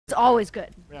It's always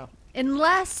good. Yeah.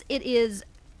 Unless it is...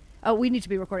 Oh, we need to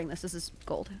be recording this. This is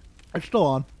gold. It's still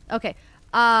on. Okay.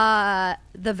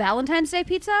 The Valentine's Day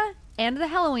pizza and the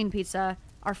Halloween pizza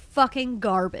are fucking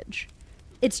garbage.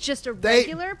 It's just a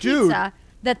regular pizza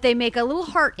that they make a little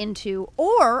heart into,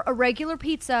 or a regular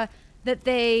pizza that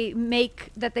they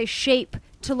shape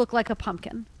to look like a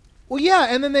pumpkin. Well, yeah,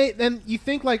 and then you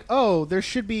think like, oh, there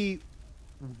should be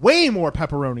way more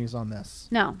pepperonis on this.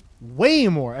 No. Way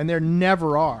more, and there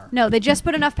never are. No, they just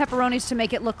put enough pepperonis to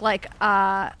make it look like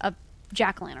a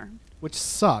jack-o'-lantern. Which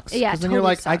sucks. Yeah, Because then totally you're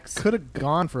like, sucks. I could have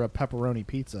gone for a pepperoni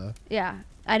pizza. Yeah.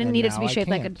 I didn't And need it to be now I shaped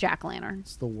like a can't. jack-o'-lantern.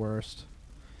 It's the worst.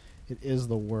 It is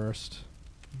the worst.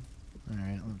 All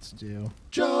right, let's do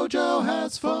JoJo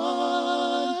Has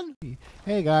Fun.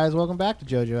 Hey guys, welcome back to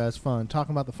JoJo Has Fun,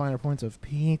 talking about the finer points of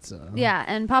pizza. Yeah,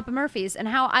 and Papa Murphy's, and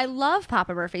how I love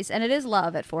Papa Murphy's, and it is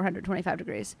love at 425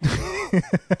 degrees.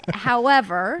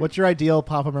 However... What's your ideal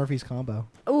Papa Murphy's combo?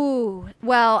 Ooh,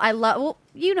 well, I love... Well,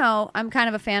 you know, I'm kind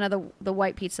of a fan of the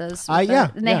white pizzas. Yeah.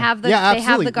 And they have the absolutely. they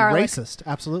have the garlic. Racist,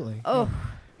 absolutely. Oh.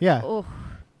 Yeah. Oh.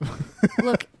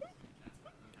 Look...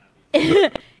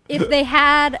 If they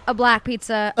had a black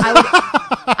pizza,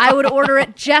 I would order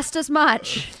it just as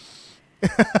much.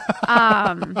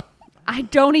 I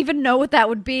don't even know what that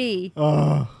would be.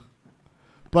 But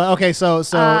okay, so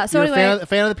you're anyway, a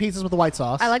fan of the pizzas with the white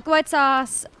sauce. I like the white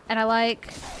sauce, and I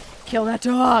like kill that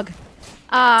dog.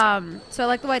 So I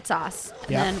like the white sauce,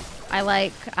 and Yeah. then I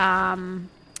like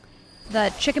the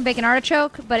chicken bacon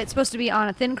artichoke, but it's supposed to be on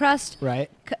a thin crust.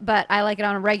 Right. But I like it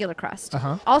on a regular crust.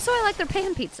 Uh-huh. Also, I like their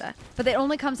pan pizza, but it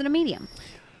only comes in a medium.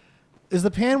 Is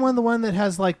the pan one the one that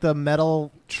has like the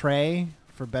metal tray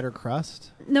for better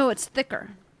crust? No, it's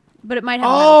thicker, but it might have.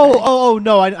 A metal tray. Oh,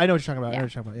 no! I know what you're talking about. Yeah. I know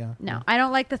what you're talking about. Yeah. No, I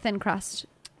don't like the thin crust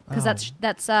because Oh.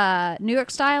 that's New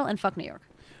York style and fuck New York.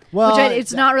 Well,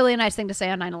 It's not really a nice thing to say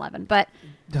on 9/11, but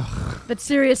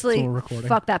seriously, we're recording.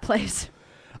 fuck that place.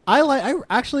 I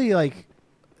actually like.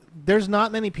 There's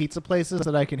not many pizza places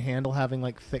that I can handle having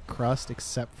like thick crust,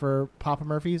 except for Papa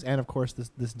Murphy's, and of course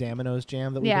this Domino's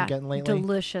jam that we've been getting lately.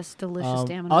 Delicious Domino's.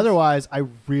 Otherwise, I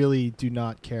really do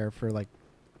not care for like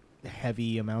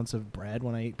heavy amounts of bread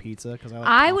when I eat pizza because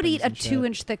I would eat a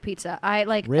 2-inch thick pizza. I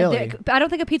like. Really? I don't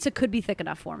think a pizza could be thick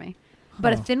enough for me,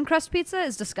 but a Huh. thin crust pizza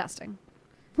is disgusting.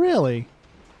 Really?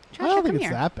 Joshua, I don't think come it's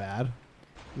here. that bad.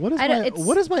 What I don't-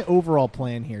 what is my overall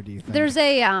plan here? Do you think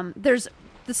There's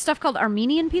this stuff called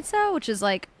Armenian pizza, which is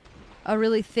like a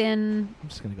really thin, I'm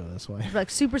just gonna go this way. like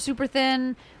super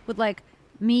thin with like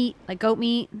meat, like goat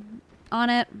meat on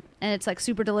it, and it's like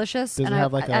super delicious. Does and it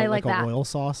have like I a like that. oil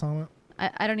sauce on it?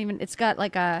 I don't even. It's got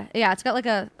like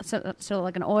like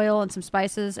an oil and some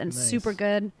spices, and Nice. super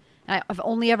good. I've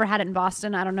only ever had it in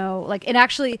Boston. I don't know. Like it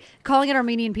actually, calling it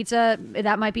Armenian pizza,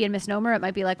 that might be a misnomer. It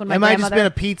might be like when my It might grandmother. just been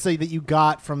a pizza that you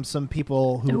got from some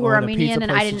people who were own a pizza Armenian,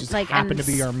 and I place that didn't just like- happened and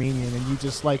to be Armenian, and you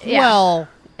just like, Yeah. well,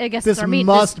 I guess this it's Armenian.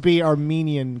 must be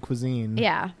Armenian cuisine.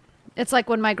 Yeah, it's like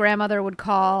when my grandmother would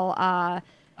call I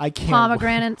can't.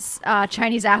 pomegranates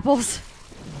Chinese apples.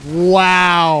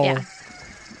 Wow. Yeah.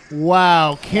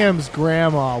 Wow, Kim's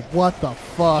grandma. What the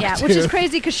fuck? Yeah, which is dude?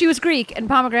 crazy because she was Greek, and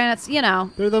pomegranates, you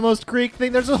know, They're the most Greek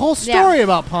thing. There's a whole story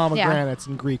about pomegranates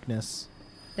and Greekness.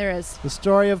 there is The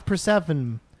story of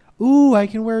Persephone. Ooh, I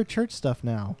can wear church stuff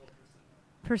now.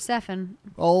 Persephone.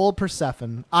 Old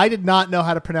Persephone. I did not know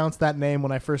how to pronounce that name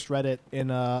when I first read it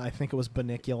in, I think it was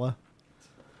Banicula.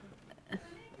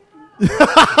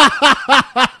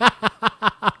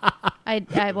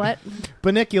 I what?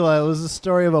 Banicula. It was the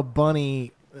story of a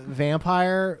bunny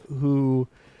vampire who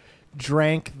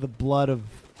drank the blood of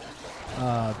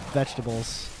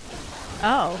vegetables.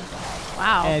 Oh,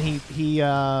 wow. And he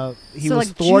So, was like,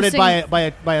 thwarted juicing-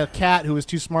 by a cat who was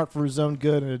too smart for his own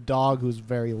good and a dog who was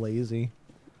very lazy.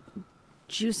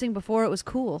 Juicing before it was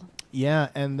cool. Yeah,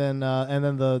 and then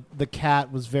the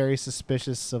cat was very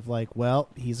suspicious of like, well,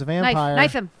 he's a vampire.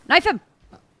 Knife him. Knife him.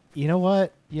 You know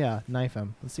what? Yeah, knife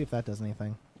him. Let's see if that does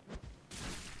anything.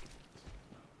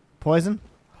 Poison?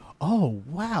 Oh,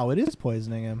 wow, it is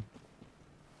poisoning him.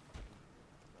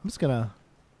 I'm just gonna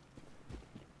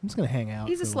hang out.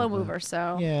 He's for a slow little bit. mover,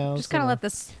 so Yeah, just kind of let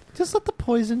this. Just let the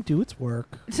poison do its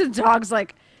work. The dog's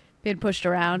like being pushed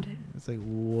around. It's like,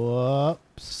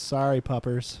 whoops. Sorry,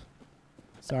 puppers.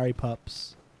 Sorry,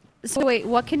 pups. So wait,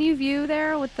 what can you view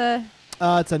there with the?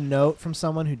 It's a note from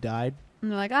someone who died. And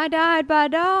they're like, I died by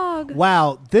dog.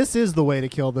 Wow, this is the way to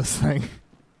kill this thing.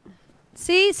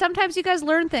 See, sometimes you guys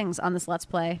learn things on this Let's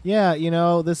Play. Yeah, you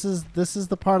know, this is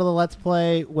the part of the Let's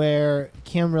Play where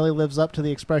Kim really lives up to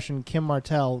the expression Kim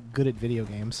Martell, good at video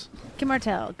games. Kim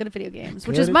Martell, good at video games,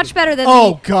 which Good is at much better than.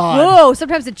 Oh, God. Whoa!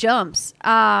 Sometimes it jumps.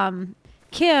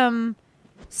 Kim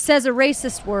says a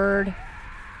racist word.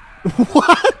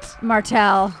 What?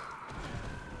 Martel.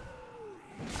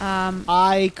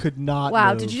 I could not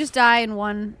Wow, move. did you just die in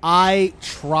one? I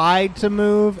tried to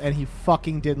move, and he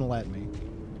fucking didn't let me.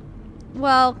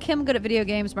 Well, Kim good at video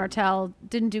games. Martel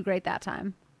didn't do great that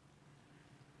time.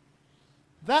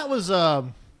 That was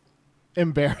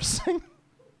embarrassing.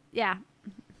 Yeah.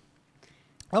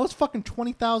 That was fucking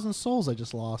 20,000 souls I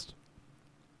just lost.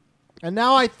 And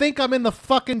now I think I'm in the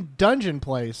fucking dungeon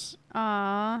place.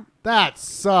 Aww. That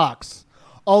sucks.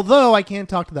 Although I can't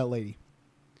talk to that lady.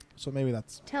 So maybe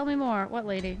that's... Tell me more. What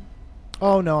lady?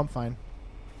 Oh, no, I'm fine.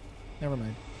 Never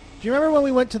mind. Do you remember when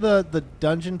we went to the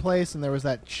dungeon place and there was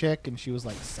that chick and she was,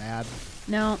 like, sad?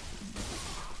 No.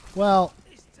 Well...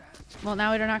 Well,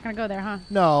 now we're not going to go there, huh?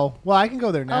 No. Well, I can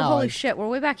go there now. Oh, holy shit. We're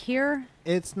way back here?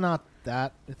 It's not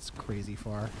that. It's crazy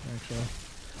far, actually.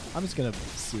 I'm just going to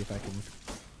see if I can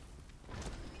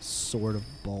sort of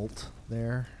bolt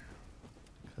there.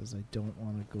 Because I don't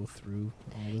want to go through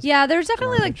all this. Yeah, there's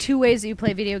definitely garbage. like two ways that you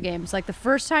play video games. Like the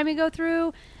first time you go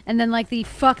through, and then like the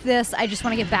fuck this, I just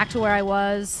want to get back to where I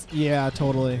was. Yeah,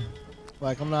 totally.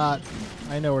 Like I'm not.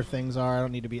 I know where things are. I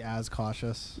don't need to be as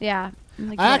cautious. Yeah.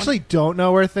 Like, I actually don't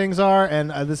know where things are, and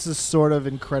this is sort of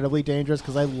incredibly dangerous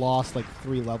because I lost like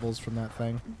 3 levels from that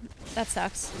thing. That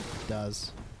sucks. It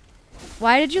does.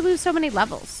 Why did you lose so many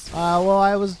levels? Well,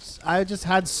 I just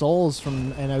had souls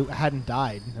from, and I hadn't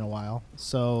died in a while.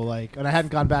 So like, and I hadn't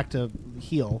gone back to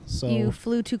heal. So You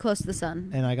flew too close to the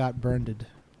sun. and I got burned.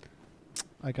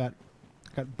 I got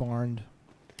barned.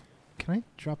 Can I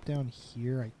drop down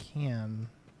here? I can.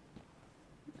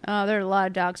 Oh, there are a lot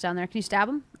of dogs down there. Can you stab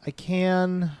them? I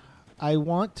can. I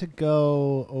want to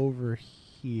go over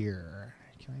here.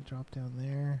 Can I drop down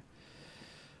there?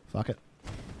 Fuck it.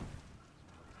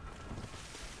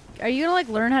 Are you gonna like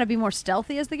learn how to be more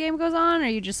stealthy as the game goes on, or are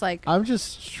you just like I'm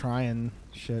just trying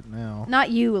shit now.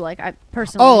 not you, like I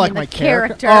personally? Oh, I like mean, my the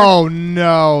character? Oh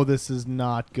no, this is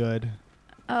not good.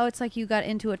 Oh, it's like you got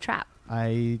into a trap.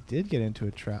 I did get into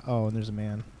a trap. Oh, and there's a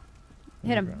man.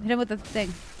 Hit him. Hit him with the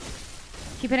thing.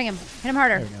 Keep hitting him. Hit him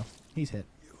harder. There we go. He's hit.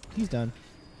 He's done.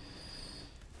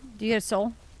 Do you get a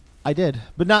soul? I did,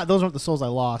 but not. Those aren't the souls I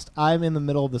lost. I'm in the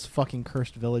middle of this fucking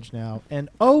cursed village now, and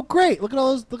oh great! Look at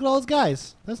all those. Look at all those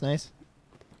guys. That's nice.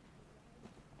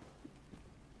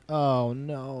 Oh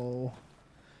no.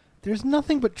 There's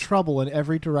nothing but trouble in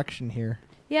every direction here.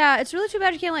 Yeah, it's really too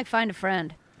bad you can't like find a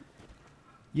friend.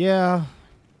 Yeah.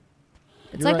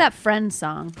 It's like that Friends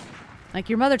song. Like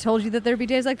your mother told you that there'd be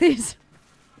days like these.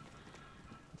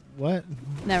 What?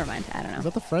 Never mind. I don't know. Is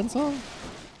that the Friend song?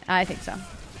 I think so.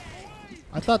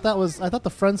 I thought the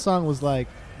Friend song was like,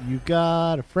 "You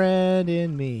got a friend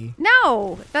in me."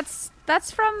 No, that's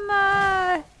from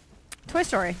Toy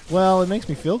Story. Well, it makes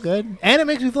me feel good, and it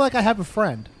makes me feel like I have a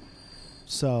friend.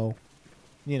 So,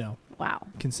 you know. Wow.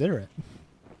 Consider it.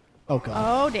 Oh god.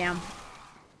 Oh damn.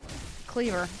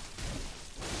 Cleaver.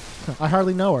 I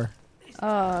hardly know her.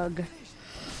 Ugh.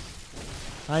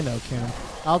 I know, Kim.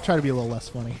 I'll try to be a little less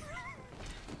funny.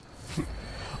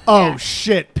 Oh Yeah.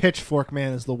 shit! Pitchfork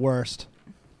Man is the worst.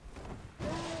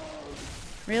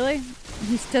 Really?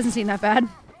 He doesn't seem that bad.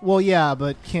 Well, yeah,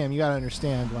 but Kim, you gotta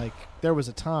understand. Like, there was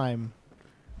a time,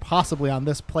 possibly on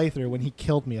this playthrough, when he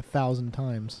killed me 1,000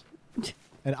 times,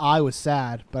 and I was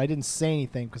sad, but I didn't say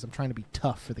anything because I'm trying to be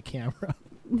tough for the camera.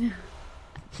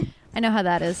 I know how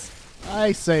that is.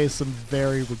 I say some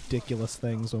very ridiculous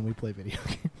things when we play video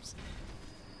games.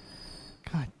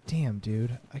 God damn,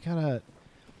 dude.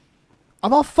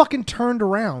 I'm all fucking turned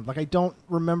around. Like, I don't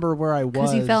remember where I was.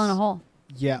 Because you fell in a hole.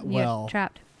 Yeah, You well. got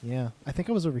trapped. Yeah. I think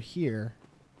I was over here.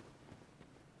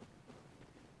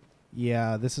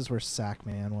 Yeah, this is where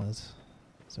Sackman was.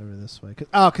 It's over this way.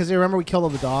 Because you remember we killed all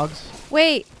the dogs?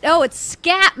 Wait. Oh, it's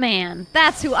Scatman.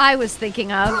 That's who I was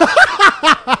thinking of.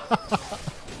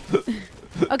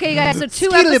 Okay, you guys. So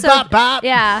 2 episodes. Skiddly-bop-bop.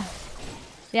 Yeah.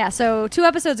 Yeah. So 2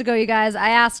 episodes ago, you guys, I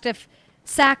asked if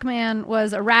Sackman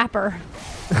was a rapper,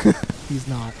 He's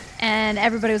not. and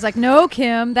everybody was like, "No,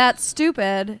 Kim, that's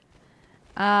stupid."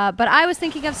 But I was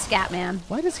thinking of Scatman.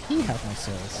 Why does he have my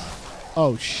souls?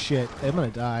 Oh, shit. I'm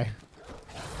going to die.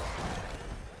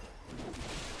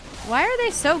 Why are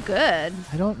they so good?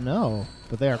 I don't know,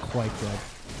 but they are quite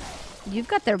good. You've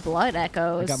got their blood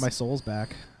echoes. I got my souls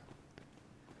back.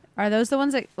 Are those the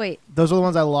ones that? Wait. Those are the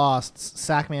ones I lost.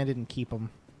 Sackman didn't keep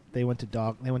them. They went to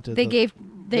dog. They went to. They the, gave.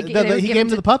 They, the- they were he given gave them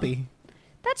to the puppy.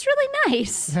 That's really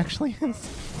nice. Actually,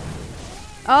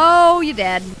 Oh, you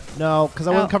did. no, because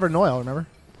I wasn't Oh. covered in oil. Remember?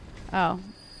 Oh.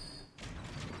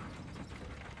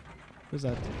 Who's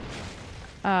that?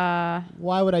 Uh.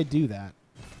 Why would I do that?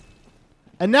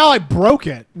 And now I broke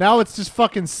it. Now it's just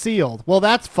fucking sealed. Well,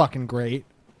 that's fucking great.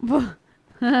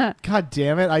 God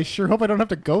damn it. I sure hope I don't have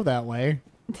to go that way.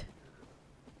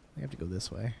 I have to go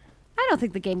this way. I don't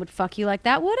think the game would fuck you like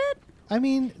that, would it? I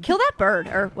mean... Kill that bird,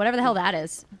 or whatever the hell that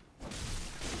is.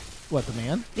 What, the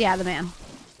man? Yeah, the man.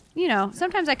 You know,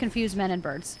 sometimes I confuse men and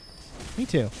birds. Me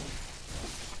too.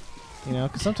 You know,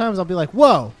 because sometimes I'll be like,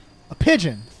 whoa, a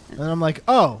pigeon. And then I'm like,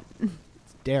 oh,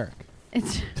 it's Derek.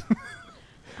 It's...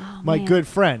 Oh, my man. good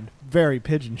friend. Very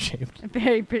pigeon-shaped.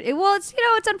 Very pretty. Well, it's, you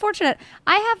know, it's unfortunate.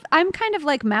 I'm kind of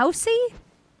like mousy,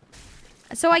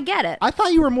 so I get it. I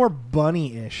thought you were more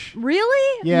bunny-ish.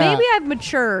 Really? Yeah. Maybe I've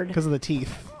matured. Because of the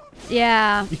teeth.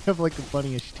 Yeah. You have like the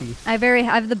bunny-ish teeth. I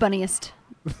have the bunniest.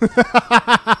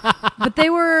 But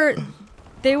they were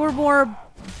more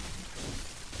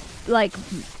like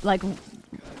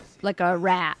a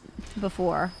rat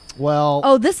before. Well,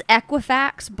 oh, this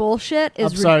Equifax bullshit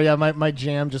is. I'm sorry. Yeah, my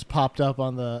jam just popped up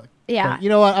on the. Yeah. Thing. You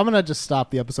know what? I'm gonna just stop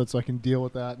the episode so I can deal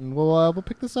with that, and we'll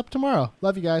pick this up tomorrow.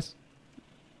 Love you guys.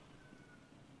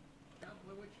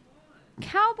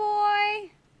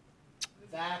 Cowboy.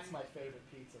 That's my favorite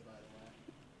pizza, by the way.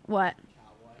 What?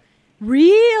 Cowboy.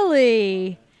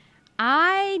 Really?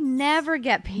 I never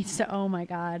get pizza. Oh my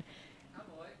god.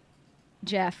 Cowboy.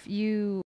 Jeff, you.